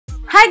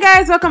Hi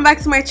guys, welcome back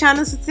to my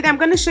channel. So today I'm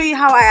going to show you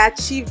how I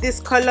achieved this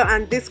color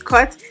and this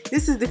cut.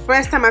 This is the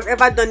first time I've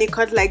ever done a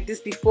cut like this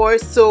before,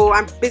 so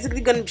I'm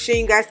basically going to be showing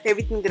you guys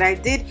everything that I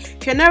did.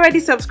 If you're not already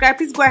subscribed,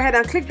 please go ahead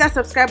and click that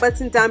subscribe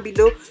button down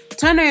below.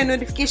 Turn on your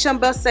notification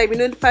bell so you'll be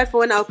notified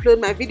for when I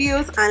upload my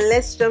videos, and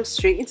let's jump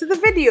straight into the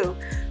video.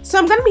 So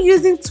I'm going to be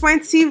using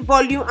 20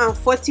 volume and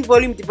 40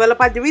 volume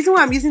developer. The reason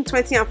why I'm using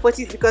 20 and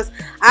 40 is because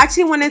I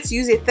actually wanted to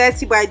use a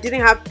 30, but I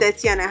didn't have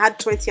 30 and I had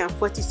 20 and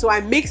 40, so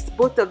I mixed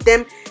both of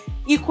them,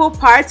 equal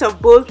parts of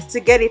both,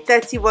 to get a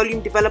 30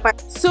 volume developer.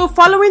 So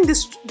following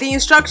the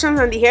instructions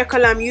on the hair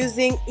color I'm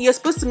using, you're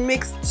supposed to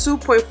mix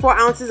 2.4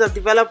 ounces of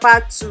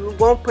developer to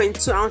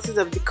 1.2 ounces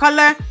of the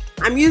color.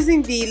 I'm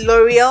using the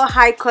L'Oreal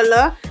high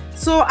color.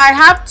 So I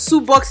have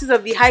 2 boxes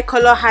of the high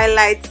color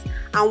highlights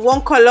and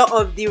 1 color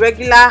of the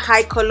regular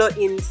high color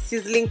in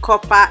sizzling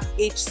copper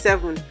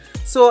H7.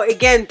 So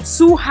again,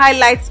 2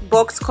 highlights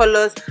box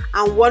colors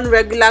and 1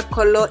 regular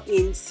color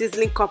in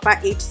sizzling copper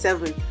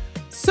H7.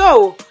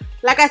 So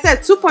like I said,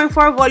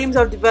 2.4 volumes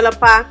of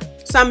developer.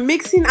 So I'm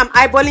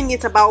eyeballing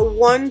it about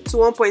 1 to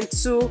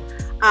 1.2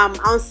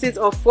 ounces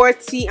of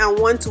 40 and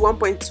 1 to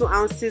 1.2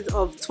 ounces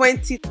of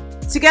 20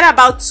 to get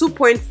about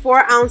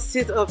 2.4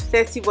 ounces of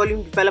 30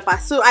 volume developer.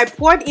 So I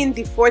poured in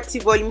the 40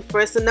 volume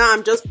first, so now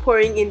I'm just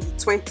pouring in the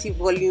 20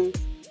 volume.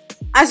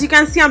 As you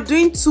can see, I'm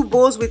doing 2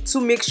 bowls with 2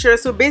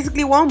 mixtures. So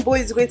basically one bowl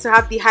is going to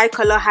have the high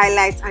color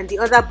highlights and the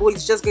other bowl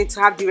is just going to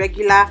have the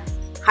regular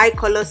high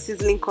color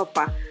sizzling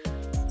copper.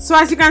 So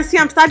as you can see,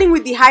 I'm starting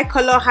with the high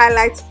color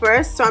highlights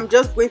first. So I'm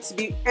just going to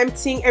be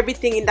emptying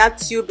everything in that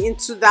tube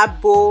into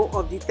that bowl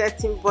of the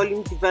 13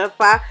 volume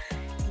developer.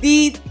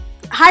 The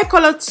high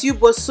color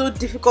tube was so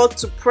difficult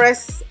to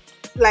press,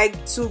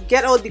 like to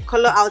get all the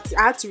color out.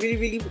 I had to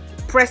really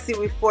press it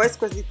with force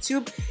because the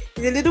tube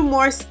is a little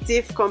more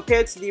stiff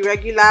compared to the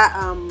regular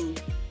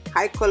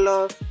high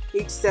color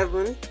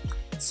H7.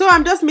 So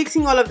I'm just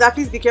mixing all of that.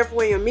 Please be careful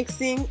when you're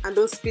mixing and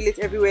don't spill it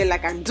everywhere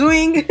like I'm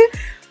doing.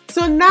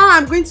 So now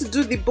I'm going to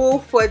do the bowl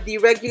for the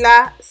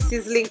regular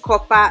sizzling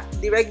copper,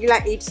 the regular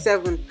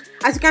H7.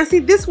 As you can see,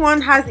 this one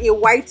has a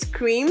white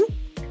cream,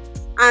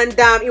 and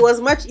it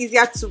was much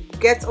easier to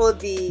get all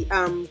the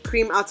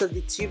cream out of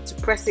the tube to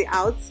press it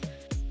out.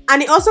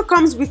 And it also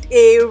comes with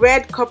a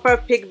red copper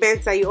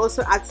pigment that you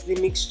also add to the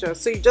mixture.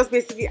 So you just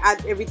basically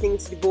add everything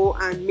to the bowl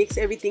and mix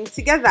everything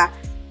together.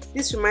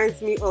 This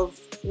reminds me of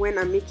when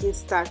I'm making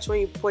starch,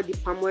 when you pour the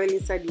palm oil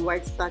inside the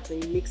white starch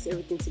and you mix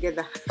everything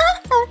together.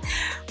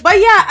 But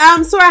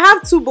yeah, so I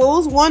have 2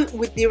 bowls, one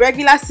with the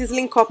regular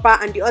sizzling copper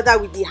and the other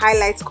with the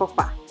highlights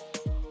copper.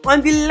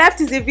 On the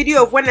left is a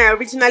video of when I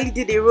originally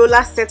did a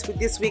roller set with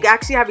this wig. I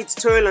actually have a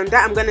tutorial on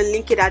that. I'm going to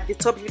link it at the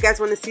top if you guys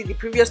want to see the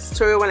previous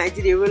tutorial when I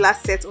did a roller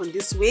set on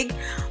this wig.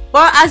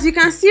 But as you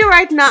can see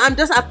right now, I'm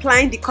just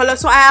applying the color.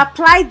 So I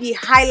apply the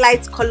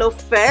highlights color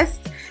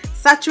first,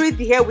 saturate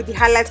the hair with the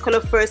highlights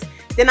color first,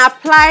 then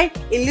apply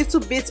a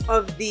little bit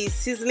of the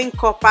sizzling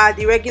copper,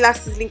 the regular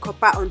sizzling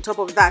copper on top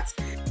of that.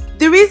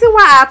 The reason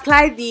why I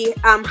applied the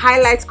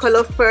highlight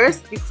color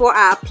first before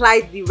I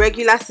applied the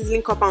regular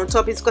sizzling copper on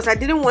top is because I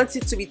didn't want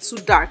it to be too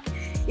dark.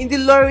 In the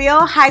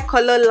L'Oreal high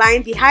color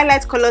line, the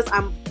highlight colors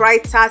are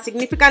brighter,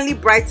 significantly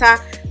brighter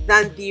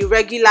than the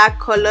regular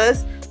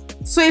colors.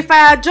 So if I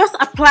had just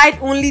applied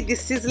only the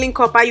sizzling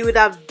copper, you would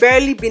have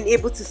barely been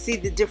able to see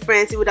the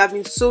difference. It would have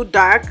been so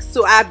dark.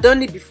 So I've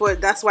done it before,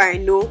 that's why I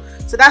know.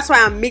 So that's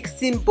why I'm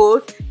mixing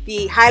both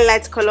the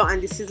highlight color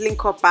and the sizzling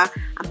copper.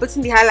 I'm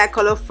putting the highlight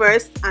color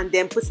first and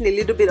then putting a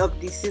little bit of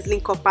the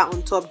sizzling copper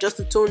on top just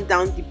to tone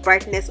down the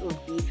brightness of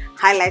the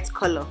highlight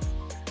color.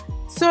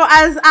 So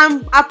as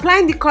I'm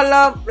applying the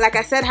color, like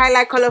I said,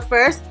 highlight color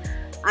first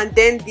and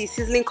then the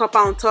sizzling copper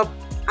on top,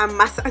 I'm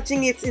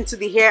massaging it into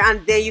the hair,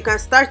 and then you can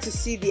start to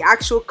see the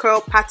actual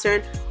curl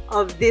pattern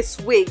of this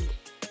wig.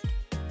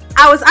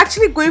 I was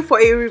actually going for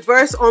a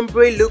reverse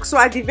ombre look, so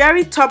at the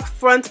very top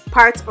front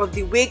part of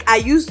the wig, I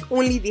used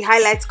only the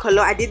highlights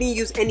color. I didn't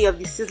use any of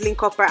the sizzling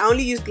copper. I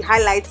only used the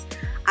highlights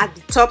at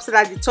the top so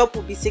that the top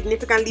will be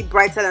significantly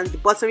brighter than the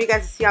bottom. You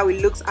guys see how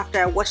it looks after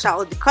I wash out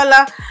all the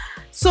color.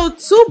 So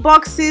 2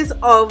 boxes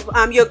of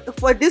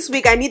for this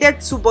wig I needed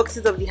 2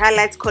 boxes of the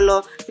highlight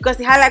color because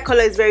the highlight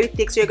color is very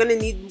thick, so you're going to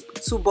need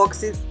 2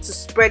 boxes to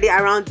spread it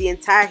around the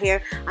entire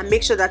hair and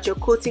make sure that you're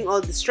coating all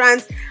the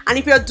strands. And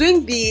if you're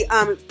doing the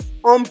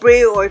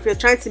ombre, or if you're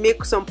trying to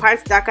make some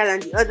parts darker than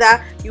the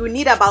other, you will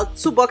need about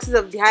 2 boxes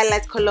of the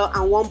highlight color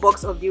and 1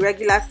 box of the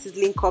regular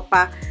sizzling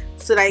copper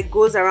so that it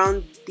goes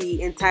around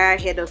the entire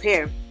head of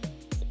hair.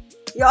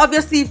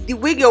 Obviously, if the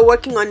wig you're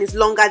working on is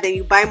longer, then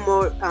you buy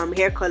more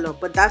hair color,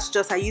 but that's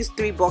just, I used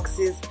 3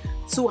 boxes,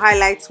 2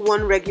 highlights,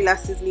 1 regular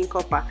sizzling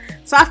copper.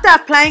 So after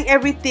applying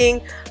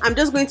everything, I'm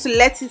just going to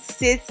let it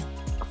sit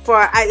for,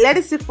 I let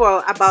it sit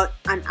for about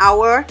an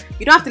hour.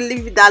 You don't have to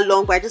leave it that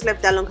long, but I just left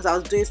it that long because I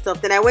was doing stuff.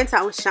 Then I went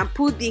and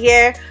shampooed the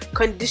hair,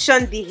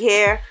 conditioned the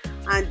hair,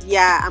 and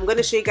yeah, I'm going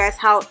to show you guys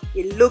how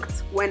it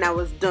looked when I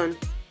was done.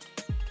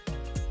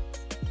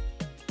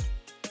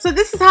 So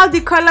this is how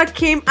the color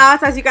came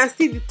out. As you can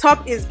see, the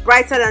top is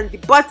brighter than the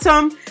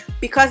bottom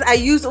because I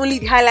used only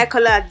the highlight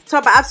color at the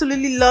top. I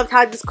absolutely loved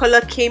how this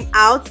color came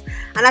out.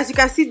 And as you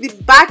can see, the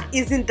back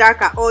isn't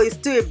dark at all. It's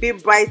still a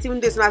bit bright,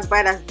 even though it's not as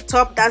bright as the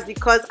top. That's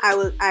because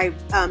I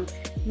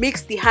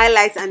mixed the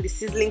highlights and the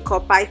sizzling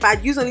copper. If I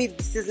had used only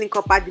the sizzling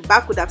copper, the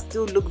back would have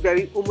still looked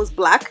very almost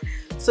black.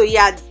 So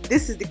yeah,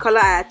 this is the color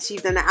I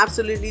achieved, and I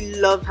absolutely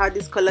loved how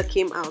this color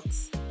came out.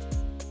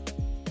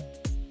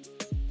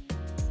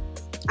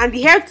 And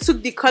the hair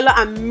took the color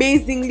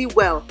amazingly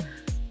well.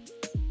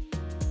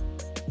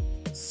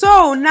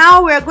 So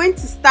now we're going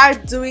to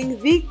start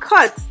doing the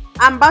cut.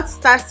 I'm about to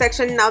start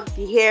sectioning out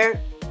the hair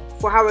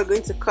for how we're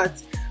going to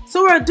cut.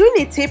 So we're doing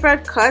a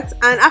tapered cut,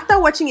 and after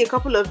watching a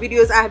couple of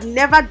videos, I have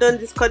never done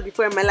this cut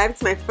before in my life.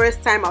 It's my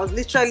first time. I was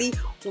literally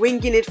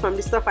winging it from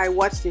the stuff I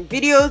watched in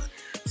videos.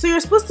 So you're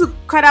supposed to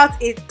cut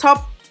out a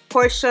top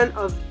portion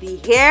of the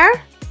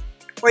hair,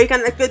 or you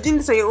can, if you're doing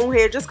this on your own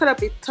hair, just cut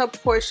up a top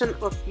portion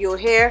of your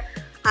hair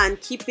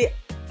and keep it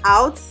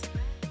out.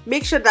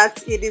 Make sure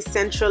that it is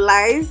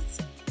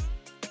centralized.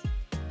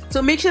 So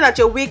make sure that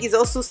your wig is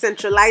also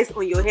centralized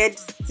on your head,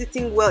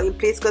 sitting well in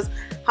place, because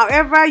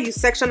however you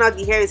section out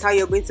the hair is how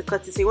you're going to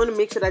cut it. So you want to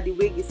make sure that the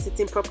wig is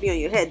sitting properly on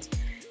your head.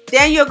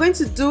 Then you're going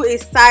to do a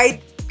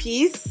side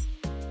piece,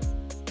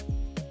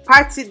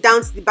 part it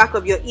down to the back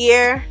of your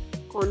ear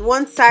on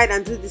one side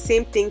and do the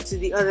same thing to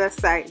the other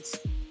side.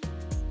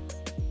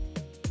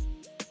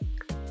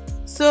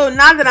 So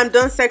now that I'm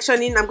done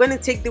sectioning, I'm going to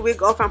take the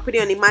wig off and put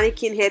it on a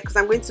mannequin head because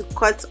I'm going to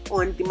cut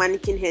on the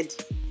mannequin head.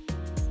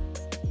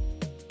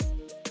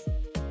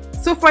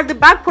 So for the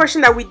back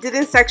portion that we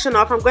didn't section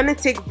off, I'm going to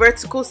take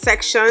vertical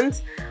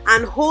sections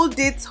and hold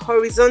it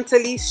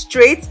horizontally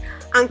straight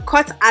and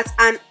cut at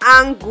an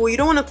angle. You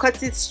don't want to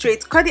cut it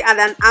straight, cut it at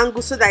an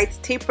angle so that it's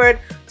tapered,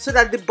 so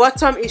that the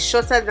bottom is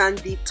shorter than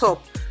the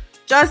top.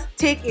 Just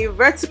take a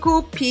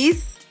vertical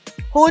piece,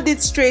 hold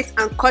it straight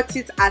and cut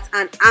it at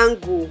an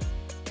angle.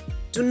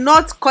 Do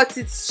not cut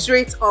it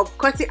straight up,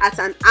 cut it at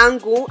an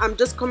angle. I'm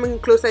just coming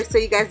closer so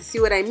you guys see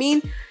what I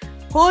mean.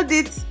 Hold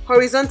it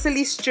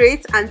horizontally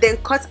straight and then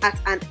cut at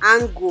an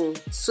angle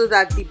so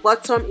that the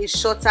bottom is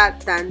shorter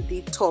than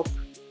the top.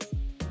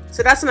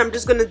 So that's what I'm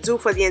just going to do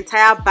for the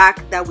entire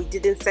back that we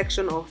didn't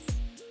section off.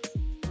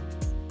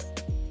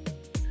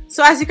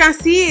 So as you can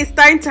see, it's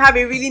starting to have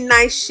a really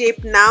nice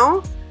shape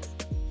now.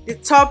 The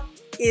top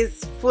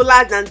is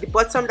fuller than the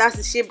bottom. That's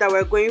the shape that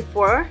we're going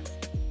for.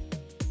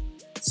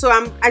 So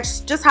I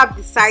just have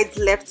the sides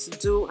left to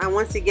do, and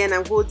once again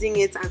I'm holding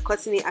it and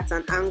cutting it at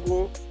an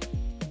angle.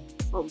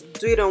 I'll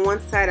do it on one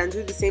side and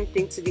do the same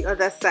thing to the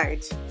other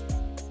side.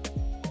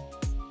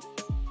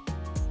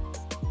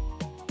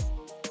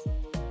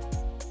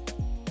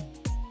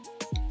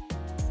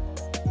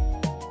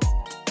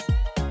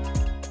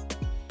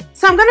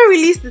 So I'm going to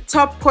release the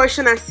top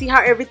portion and see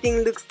how everything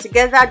looks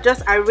together.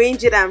 Just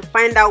arrange it and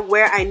find out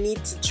where I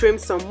need to trim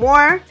some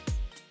more.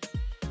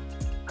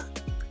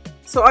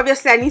 So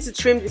obviously I need to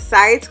trim the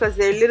sides because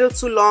they're a little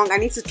too long. I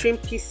need to trim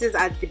pieces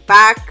at the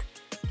back.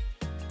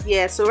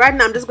 Yeah, so right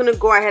now I'm just going to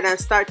go ahead and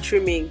start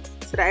trimming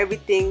so that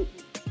everything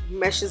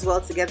meshes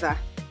well together.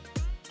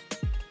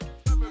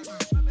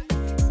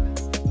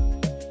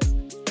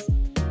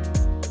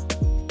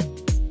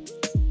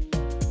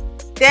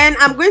 Then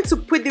I'm going to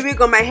put the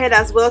wig on my head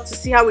as well to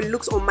see how it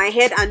looks on my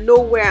head and know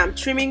where I'm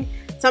trimming.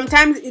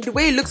 Sometimes the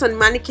way it looks on the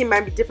mannequin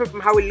might be different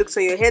from how it looks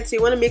on your head, so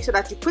you want to make sure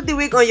that you put the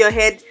wig on your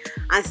head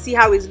and see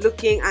how it's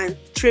looking and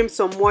trim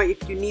some more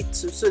if you need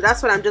to. So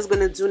that's what I'm just going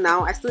to do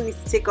now. I still need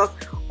to take off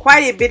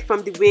quite a bit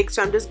from the wig,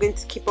 so I'm just going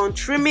to keep on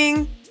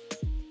trimming.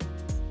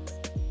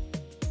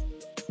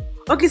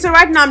 Okay, so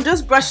right now I'm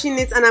just brushing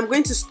it and I'm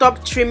going to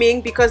stop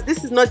trimming because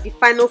this is not the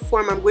final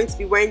form I'm going to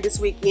be wearing this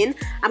wig in.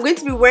 I'm going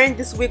to be wearing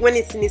this wig when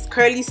it's in its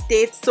curly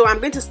state, so I'm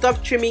going to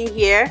stop trimming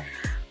here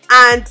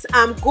and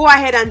go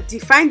ahead and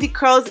define the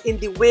curls in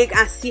the wig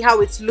and see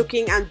how it's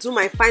looking and do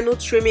my final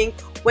trimming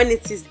when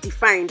it is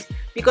defined,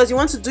 because you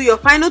want to do your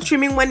final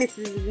trimming when it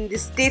is in the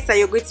states that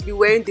you're going to be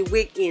wearing the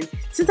wig in.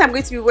 Since I'm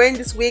going to be wearing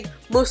this wig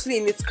mostly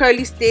in its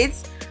curly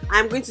states,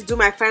 I'm going to do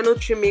my final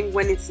trimming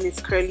when it's in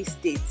its curly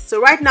states. So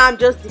right now I'm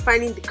just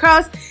defining the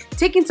curls,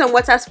 taking some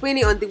water, spraying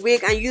it on the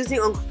wig and using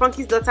Uncle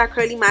Funky's Daughter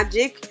Curly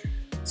Magic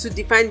to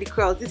define the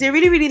curls. It's a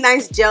really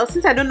nice gel.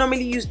 Since I don't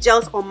normally use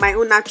gels on my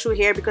own natural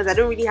hair because I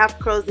don't really have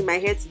curls in my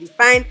hair to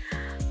define,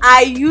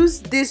 I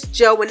use this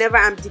gel whenever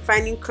I'm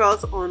defining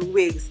curls on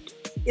wigs.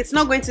 It's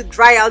not going to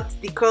dry out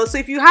the curls. So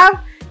if you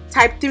have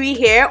type 3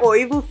 hair or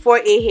even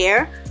 4A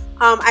hair,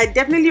 I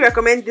definitely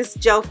recommend this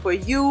gel for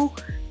you.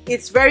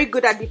 It's very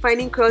good at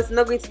defining curls. It's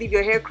not going to leave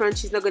your hair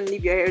crunchy. It's not going to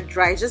leave your hair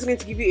dry. It's just going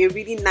to give you a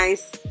really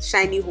nice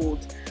shiny hold.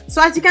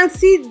 So as you can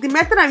see, the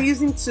method I'm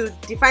using to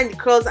define the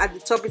curls at the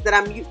top is that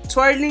I'm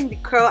twirling the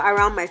curl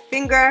around my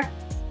finger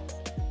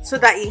so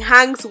that it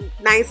hangs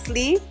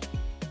nicely.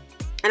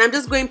 And I'm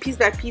just going piece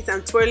by piece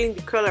and twirling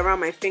the curl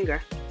around my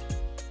finger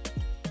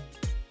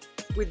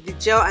with the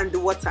gel and the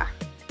water.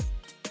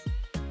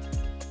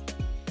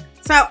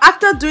 So So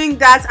after doing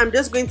that, I'm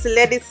just going to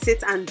let it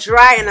sit and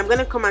dry, and I'm going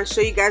to come and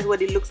show you guys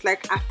what it looks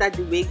like after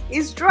the wig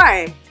is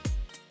dry.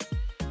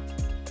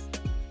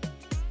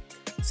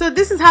 So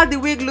this is how the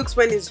wig looks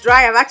when it's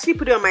dry. I've actually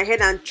put it on my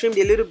head and trimmed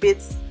a little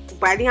bit,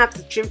 but I didn't have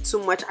to trim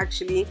too much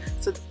actually,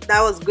 so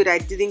that was good. I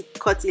didn't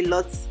cut a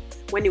lot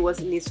when it was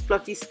in its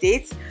fluffy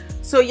state.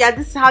 So yeah,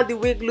 this is how the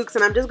wig looks,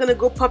 and I'm just gonna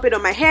go pop it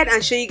on my head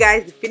and show you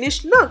guys the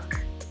finished look.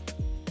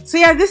 So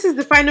yeah, this is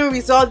the final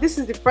result. This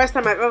is the first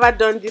time I've ever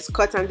done this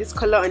cut and this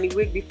color on a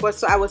wig before,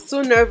 so I was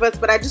so nervous,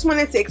 but I just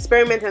wanted to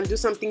experiment and do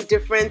something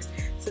different.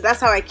 So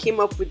that's how I came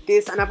up with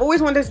this, and I've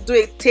always wanted to do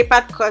a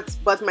tapered cut,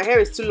 but my hair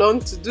is too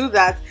long to do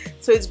that.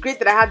 So it's great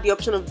that I had the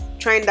option of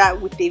trying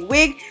that with a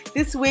wig.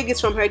 This wig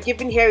is from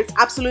Hergivenhair. It's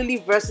absolutely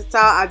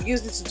versatile. I've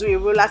used it to do a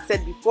roller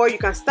set before. You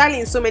can style it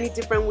in so many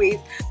different ways.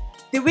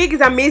 The wig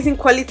is amazing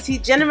quality.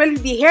 Generally,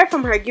 the hair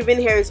from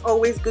Hergivenhair is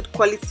always good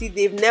quality.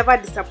 They've never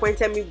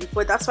disappointed me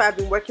before. That's why I've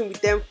been working with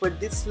them for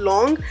this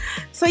long.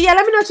 So yeah,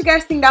 let me know what you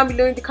guys think down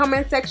below in the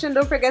comment section.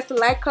 Don't forget to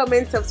like,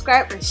 comment,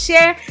 subscribe, and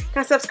share. You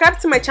can subscribe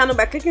to my channel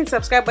by clicking the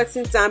subscribe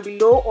button down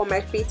below or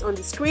my face on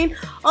the screen.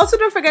 Also,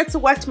 don't forget to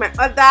watch my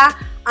other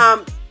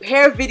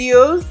hair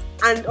videos,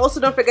 and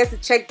also don't forget to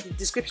check the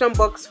description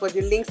box for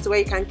the links to where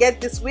you can get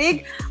this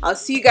wig. I'll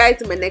see you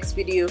guys in my next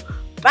video.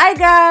 Bye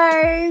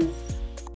guys.